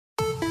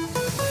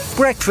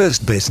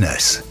Breakfast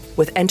Business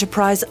with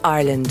Enterprise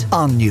Ireland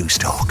on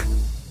Newstalk.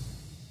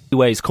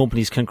 Ways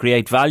companies can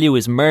create value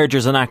is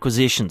mergers and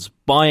acquisitions,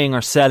 buying or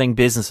selling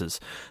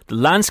businesses. The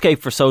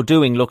landscape for so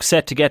doing looks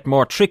set to get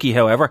more tricky,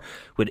 however,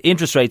 with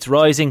interest rates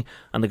rising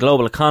and the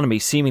global economy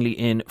seemingly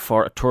in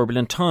for a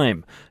turbulent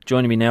time.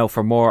 Joining me now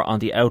for more on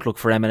the outlook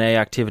for M&A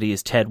activity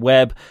is Ted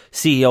Webb,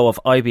 CEO of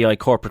IBI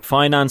Corporate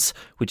Finance,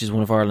 which is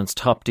one of Ireland's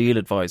top deal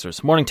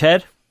advisors. Morning,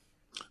 Ted.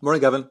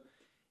 Morning, Gavin.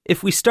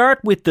 If we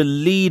start with the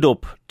lead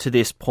up to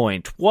this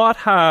point, what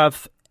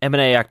have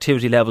M&A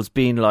activity levels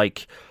been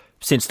like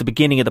since the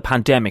beginning of the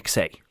pandemic,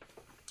 say?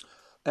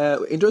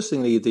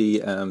 Interestingly,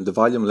 the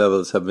volume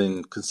levels have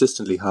been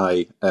consistently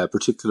high,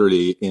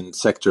 particularly in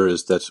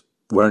sectors that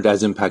weren't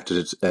as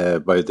impacted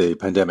by the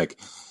pandemic.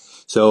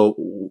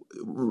 So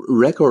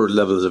record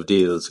levels of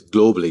deals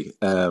globally,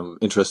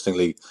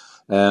 interestingly.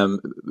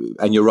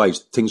 And you're right,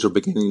 things are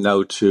beginning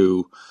now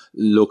to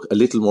look a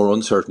little more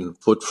uncertain.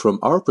 But from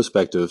our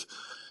perspective,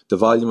 the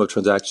volume of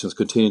transactions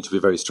continue to be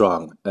very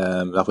strong,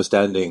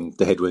 notwithstanding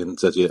the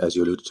headwinds, as you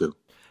alluded to.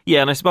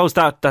 Yeah, and I suppose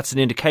that's an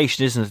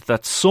indication, isn't it,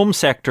 that some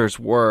sectors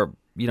were,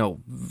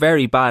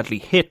 very badly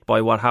hit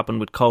by what happened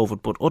with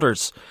COVID, but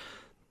others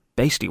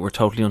basically were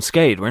totally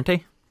unscathed, weren't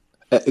they?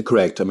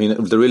 Correct. I mean,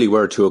 there really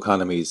were two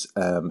economies,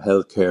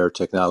 healthcare,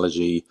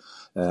 technology,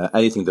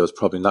 anything that was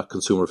probably not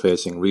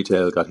consumer-facing.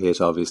 Retail got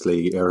hit,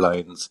 obviously,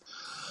 airlines.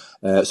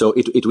 So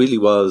it really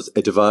was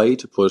a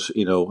divide, but,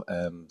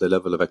 the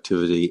level of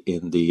activity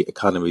in the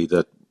economy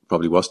that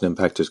probably wasn't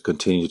impacted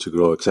continued to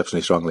grow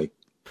exceptionally strongly.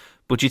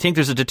 But do you think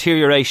there's a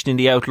deterioration in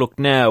the outlook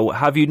now?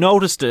 Have you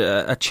noticed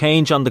a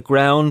change on the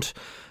ground,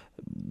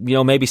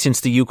 maybe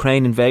since the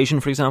Ukraine invasion,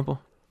 for example?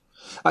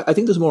 I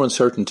think there's more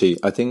uncertainty.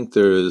 I think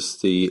there's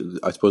the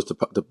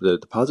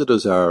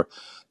positives are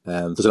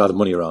there's a lot of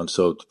money around.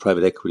 So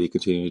private equity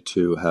continue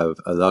to have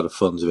a lot of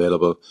funds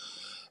available.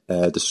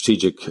 The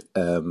strategic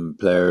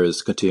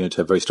players continue to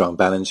have very strong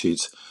balance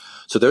sheets.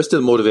 So they're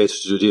still motivated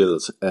to do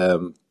deals.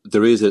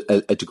 There is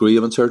a degree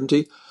of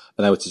uncertainty,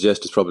 and I would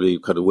suggest it's probably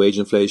kind of wage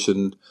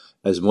inflation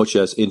as much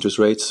as interest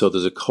rates. So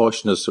there's a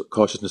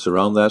cautiousness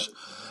around that,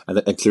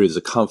 and clearly there's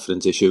a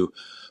confidence issue.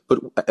 But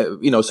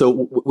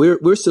so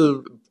we're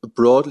still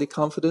broadly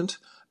confident.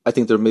 I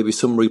think there may be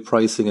some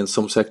repricing in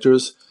some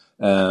sectors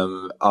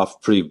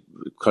of pretty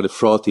kind of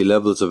frothy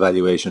levels of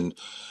valuation.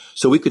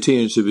 So we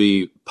continue to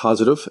be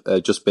positive,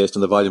 just based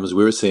on the volumes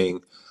we're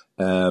seeing.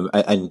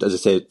 And as I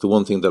say, the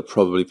one thing that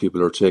probably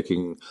people are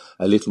taking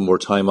a little more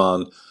time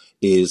on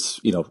is,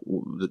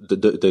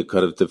 the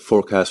kind of the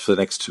forecast for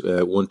the next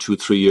 1, 2,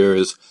 3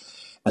 years,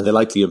 and the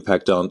likely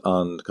impact on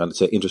kind of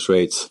say interest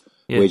rates,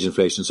 wage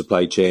inflation,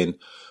 supply chain.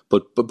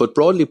 But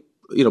broadly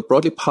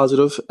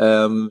positive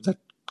that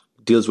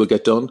deals will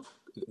get done.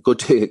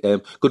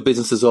 Good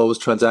businesses always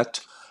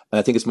transact. And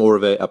I think it's more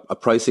of a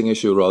pricing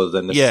issue rather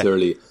than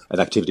necessarily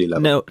an activity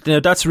level. Now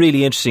that's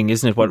really interesting,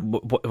 isn't it,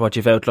 what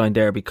you've outlined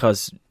there,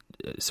 because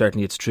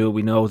certainly it's true.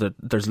 We know that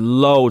there's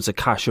loads of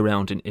cash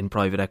around in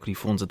private equity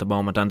funds at the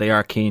moment, and they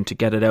are keen to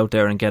get it out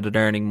there and get it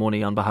earning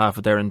money on behalf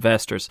of their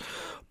investors.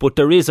 But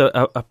there is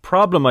a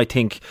problem, I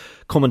think,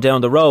 coming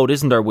down the road,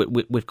 isn't there,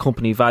 with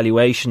company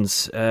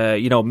valuations?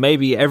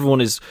 Maybe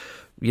everyone is,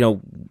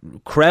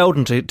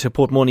 crowding to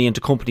put money into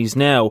companies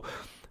now,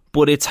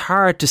 but it's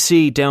hard to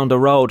see down the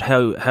road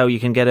how you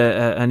can get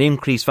an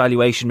increased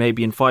valuation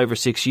maybe in 5 or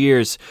 6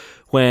 years,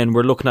 when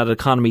we're looking at an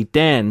economy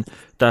then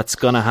that's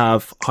going to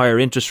have higher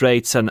interest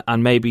rates, and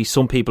maybe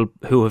some people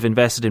who have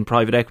invested in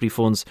private equity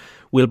funds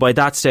will by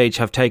that stage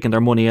have taken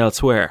their money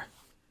elsewhere.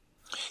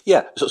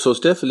 Yeah, so it's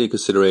definitely a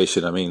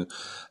consideration. I mean,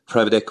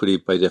 private equity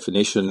by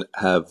definition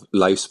have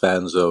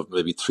lifespans of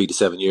maybe 3 to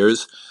 7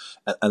 years,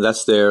 and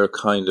that's their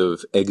kind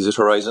of exit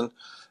horizon.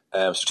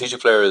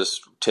 Strategic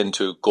players tend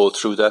to go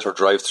through that or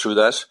drive through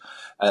that,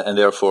 and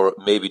therefore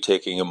maybe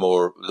taking a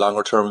more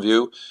longer term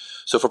view.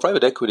 So for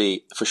private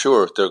equity, for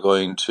sure, they're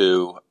going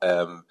to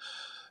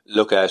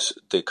look at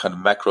the kind of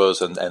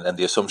macros and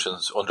the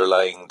assumptions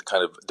underlying the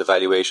kind of the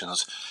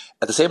valuations.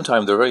 At the same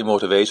time, they're very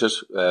motivated.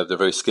 They're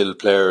very skilled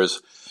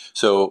players.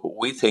 So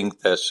we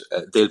think that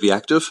they'll be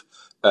active,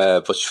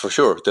 but for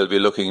sure, they'll be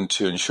looking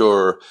to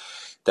ensure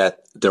that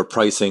they're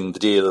pricing the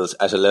deals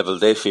at a level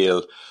they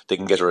feel they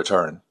can get a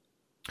return.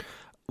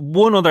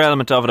 One other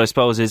element of it, I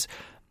suppose, is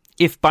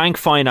if bank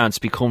finance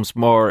becomes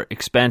more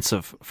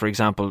expensive, for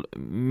example,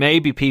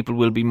 maybe people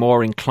will be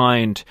more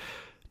inclined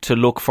to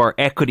look for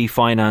equity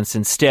finance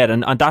instead,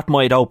 and that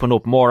might open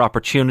up more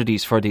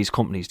opportunities for these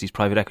companies, these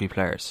private equity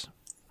players.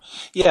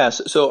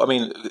 Yes, so I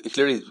mean,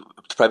 clearly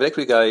the private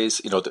equity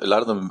guys, a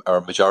lot of them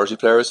are majority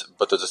players,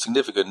 but there's a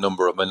significant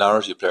number of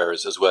minority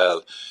players as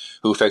well,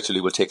 who effectively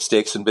will take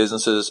stakes in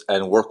businesses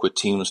and work with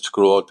teams to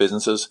grow out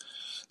businesses.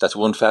 That's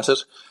one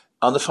facet.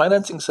 On the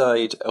financing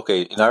side,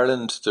 okay, in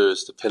Ireland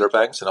there's the pillar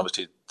banks, and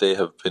obviously they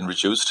have been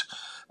reduced.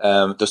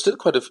 There's still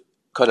quite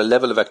a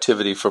level of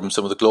activity from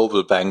some of the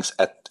global banks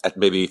at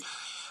maybe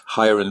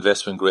higher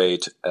investment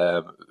grade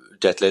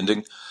debt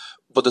lending.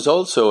 But there's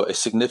also a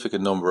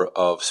significant number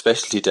of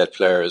specialty debt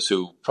players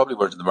who probably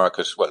weren't in the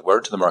market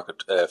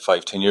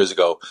 5-10 years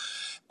ago,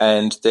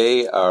 and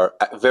they are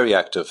very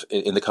active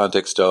in the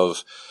context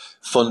of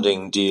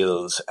funding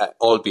deals,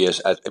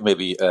 albeit at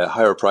maybe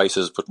higher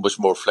prices, but much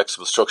more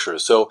flexible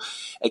structures. So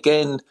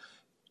again,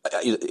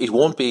 it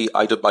won't be,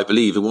 I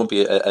believe, it won't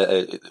be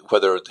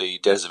whether the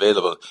debt is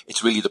available.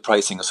 It's really the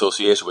pricing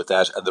associated with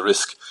that and the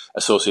risk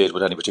associated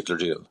with any particular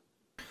deal.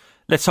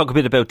 Let's talk a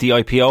bit about the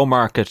IPO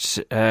market.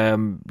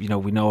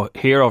 We know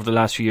here over the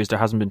last few years there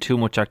hasn't been too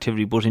much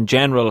activity, but in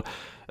general,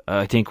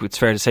 I think it's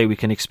fair to say we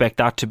can expect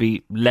that to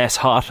be less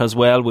hot as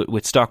well,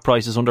 with stock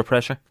prices under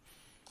pressure.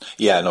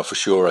 Yeah, no, for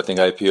sure. I think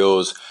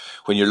IPOs,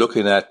 when you're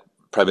looking at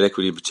private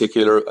equity in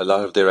particular, a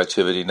lot of their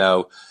activity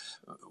now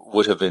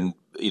would have been,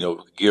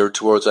 geared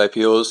towards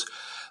IPOs.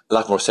 A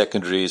lot more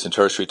secondaries and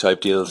tertiary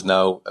type deals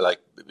now.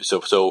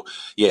 So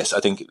yes,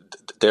 I think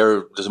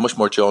there's a much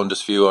more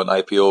jaundiced view on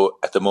IPO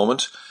at the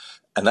moment,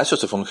 and that's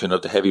just a function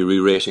of the heavy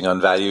re-rating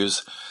on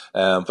values.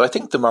 But I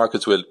think the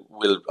markets will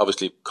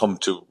obviously come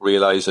to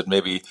realise that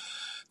maybe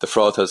the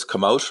froth has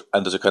come out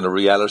and there's a kind of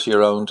reality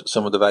around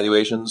some of the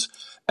valuations.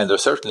 And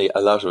there's certainly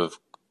a lot of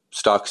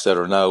stocks that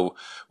are now,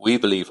 we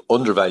believe,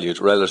 undervalued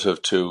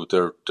relative to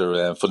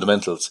their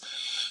fundamentals.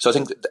 So I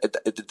think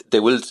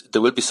there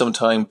will be some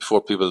time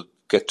before people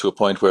get to a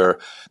point where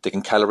they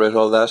can calibrate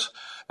all that.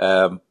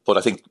 But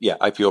I think,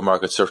 IPO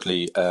markets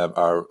certainly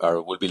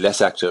will be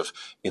less active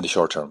in the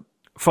short term.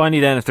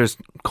 Finally then, if there's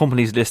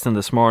companies listening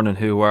this morning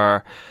who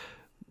are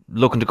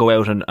looking to go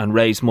out and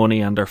raise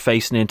money and are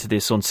facing into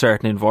this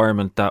uncertain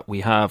environment that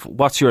we have,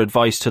 what's your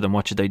advice to them?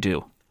 What should they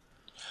do?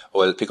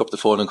 Well, pick up the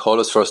phone and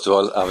call us first of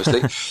all,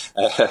 obviously.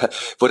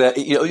 So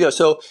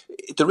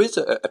there is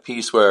a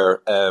piece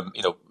where,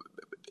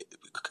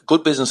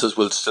 good businesses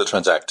will still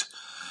transact.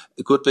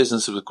 Good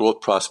businesses with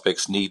growth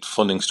prospects need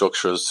funding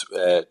structures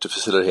to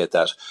facilitate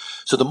that.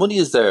 So the money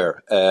is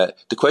there.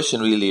 The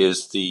question really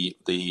is the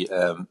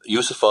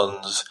use of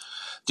funds,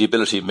 the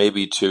ability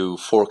maybe to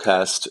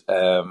forecast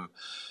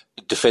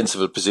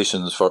defensible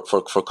positions for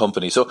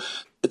companies. So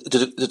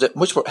there's a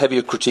much more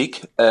heavier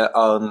critique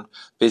on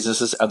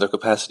businesses and their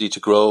capacity to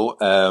grow.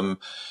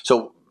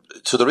 So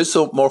there is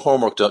some more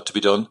homework to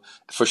be done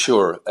for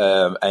sure,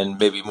 and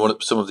maybe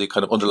some of the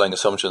kind of underlying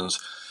assumptions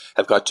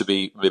have got to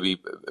be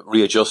maybe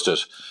readjusted.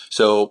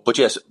 So, but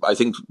yes, I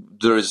think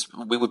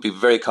we would be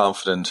very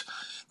confident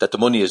that the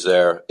money is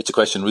there. It's a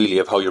question really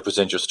of how you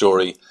present your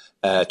story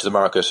to the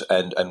market,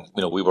 and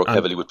we work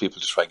heavily with people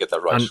to try and get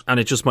that right. And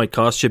it just might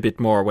cost you a bit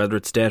more, whether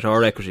it's debt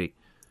or equity.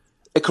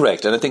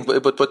 Correct, and I think,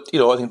 but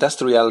I think that's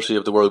the reality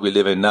of the world we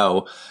live in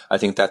now. I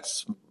think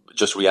that's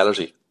just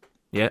reality.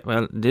 Yeah,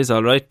 well, it is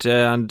all right,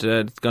 and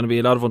it's going to be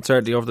a lot of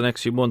uncertainty over the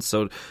next few months,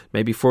 so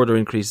maybe further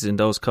increases in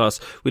those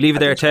costs. We leave it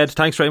there, Ted.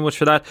 Thanks very much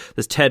for that.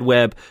 There's Ted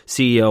Webb,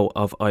 CEO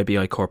of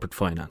IBI Corporate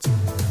Finance.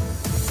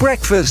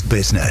 Breakfast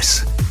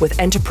Business with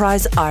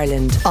Enterprise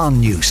Ireland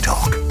on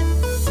Newstalk.